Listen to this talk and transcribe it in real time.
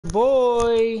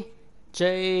boy,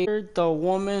 Jayjeezer, the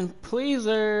woman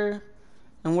pleaser.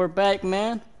 And we're back,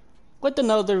 man, with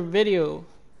another video.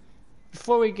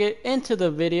 Before we get into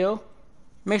the video,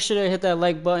 make sure to hit that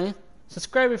like button,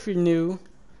 subscribe if you're new,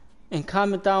 and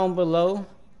comment down below.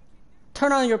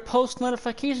 Turn on your post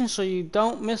notifications so you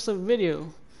don't miss a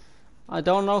video. I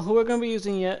don't know who we're going to be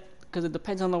using yet, because it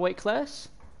depends on the weight class.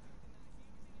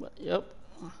 But, yep.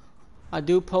 I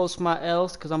do post my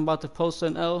L's, because I'm about to post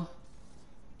an L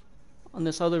on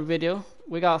this other video.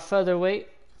 We got featherweight.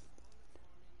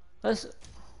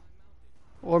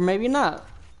 Or maybe not.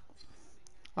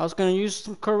 I was going to use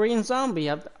some Korean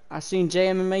Zombie. I seen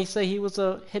JMMA say he was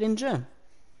a hidden gem.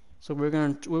 So we're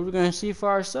gonna see for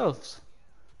ourselves.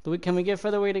 Can we get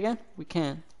featherweight again? We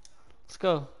can. Let's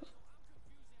go.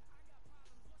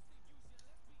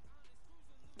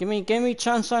 Give me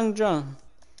Chan Sang Jung.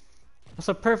 That's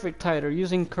a perfect title.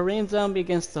 Using Korean Zombie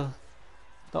against the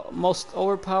most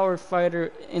overpowered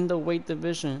fighter in the weight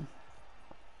division.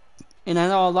 And I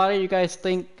know a lot of you guys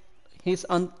think he's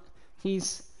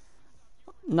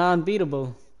not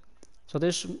unbeatable. So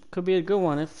this could be a good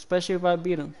one, especially if I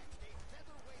beat him.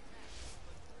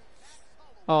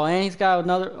 Oh, and he's got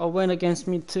a win against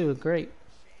me too. Great.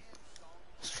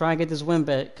 Let's try and get this win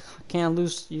back. I can't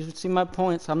lose. You see my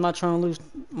points. I'm not trying to lose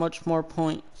much more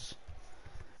points.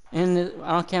 And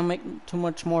I can't make too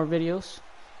much more videos.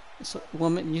 So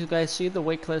when you guys see the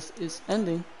weight class is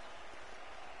ending.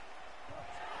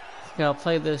 Gotta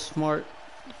play this smart.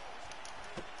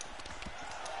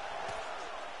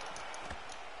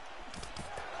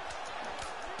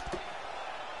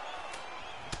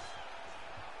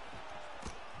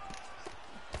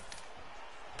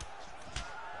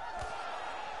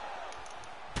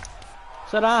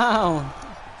 Sit down.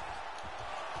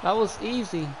 That was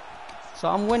easy. So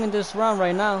I'm winning this round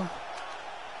right now.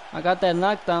 I got that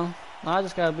knockdown. Now I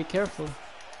just gotta be careful.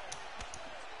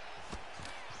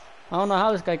 I don't know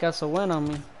how this guy got a win on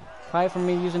me. Probably for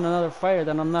me using another fighter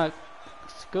that I'm not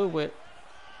good with.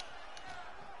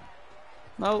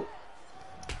 Nope.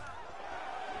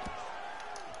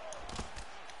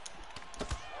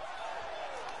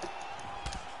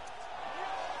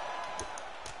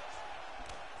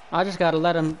 I just gotta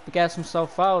let him gas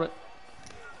himself out.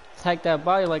 Attack that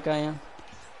body like I am.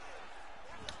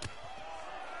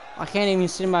 I can't even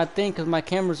see my thing because my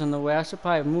camera's in the way. I should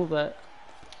probably move that.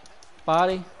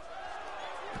 Body.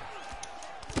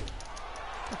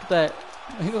 Look at that.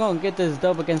 He's gonna get this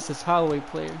dub against this Holloway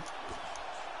player.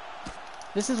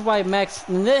 This is why Max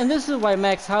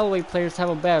Holloway players have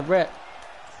a bad rep.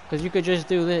 Because you could just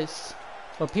do this.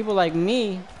 But people like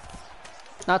me,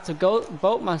 not to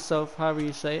boat myself, however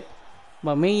you say it,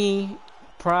 but me,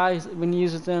 Prize, when he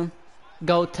uses them,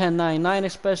 go 1099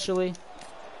 especially,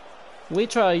 we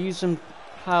try to use them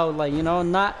how, like, you know,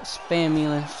 not spamming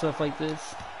and stuff like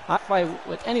this. I fight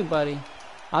with anybody.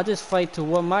 I'll just fight to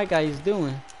what my guy is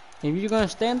doing. If you're gonna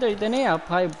stand there, then yeah, I'll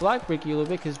probably block break you a little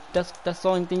bit, because that's the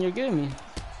only thing you're giving me.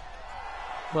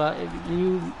 But if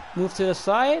you move to the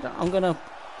side, I'm gonna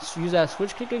use that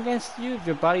switch kick against you. If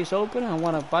your body's open, I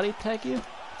want to body attack you.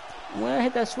 When I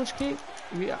hit that switch kick,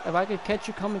 if I could catch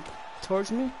you coming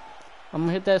towards me, I'm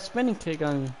gonna hit that spinning kick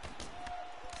on you.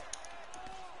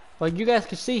 But you guys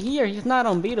can see here, he's not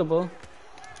unbeatable.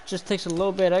 Just takes a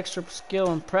little bit extra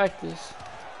skill and practice.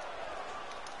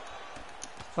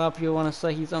 A lot of people want to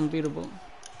say he's unbeatable.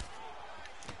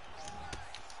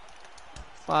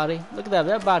 Body, look at that.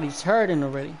 That body's hurting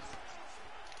already.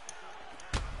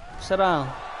 Sit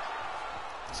down.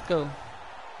 Let's go.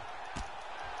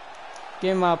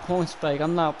 Give me my points back.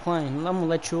 I'm not playing. I'm gonna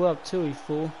let you up too, you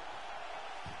fool.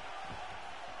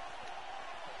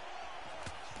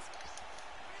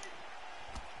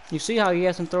 You see how he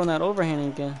hasn't thrown that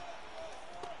overhand again.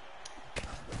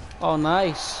 Oh,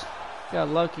 nice. Got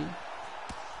lucky.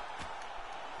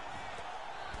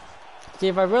 See,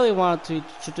 if I really wanted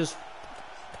to just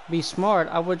be smart,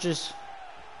 I would just...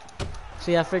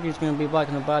 See, I figured he's gonna be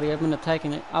blocking the body. I've been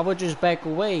attacking it. I would just back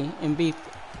away and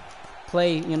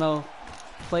play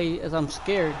as I'm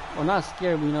scared, or not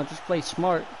scared, but, you know, just play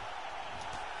smart.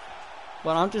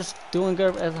 But I'm just doing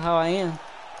good as how I am,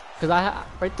 cause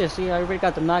right there, see, I already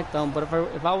got the knockdown. But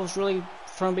if I was really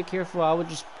trying to be careful, I would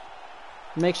just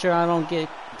make sure I don't get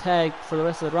tagged for the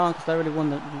rest of the round, cause I already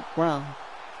won the round.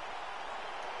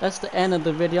 That's the end of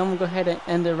the video. I'm gonna go ahead and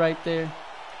end it right there.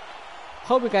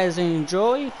 Hope you guys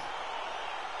enjoyed.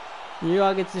 You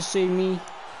all get to see me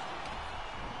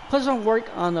put some work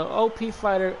on the OP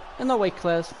fighter in the weight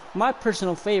class. My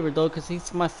personal favorite though, because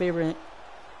he's my favorite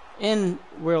in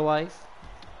real life.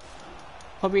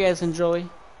 Hope you guys enjoy.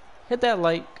 Hit that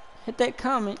like, hit that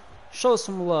comment, show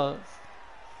some love.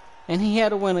 And he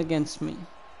had a win against me.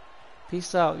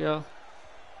 Peace out, yo.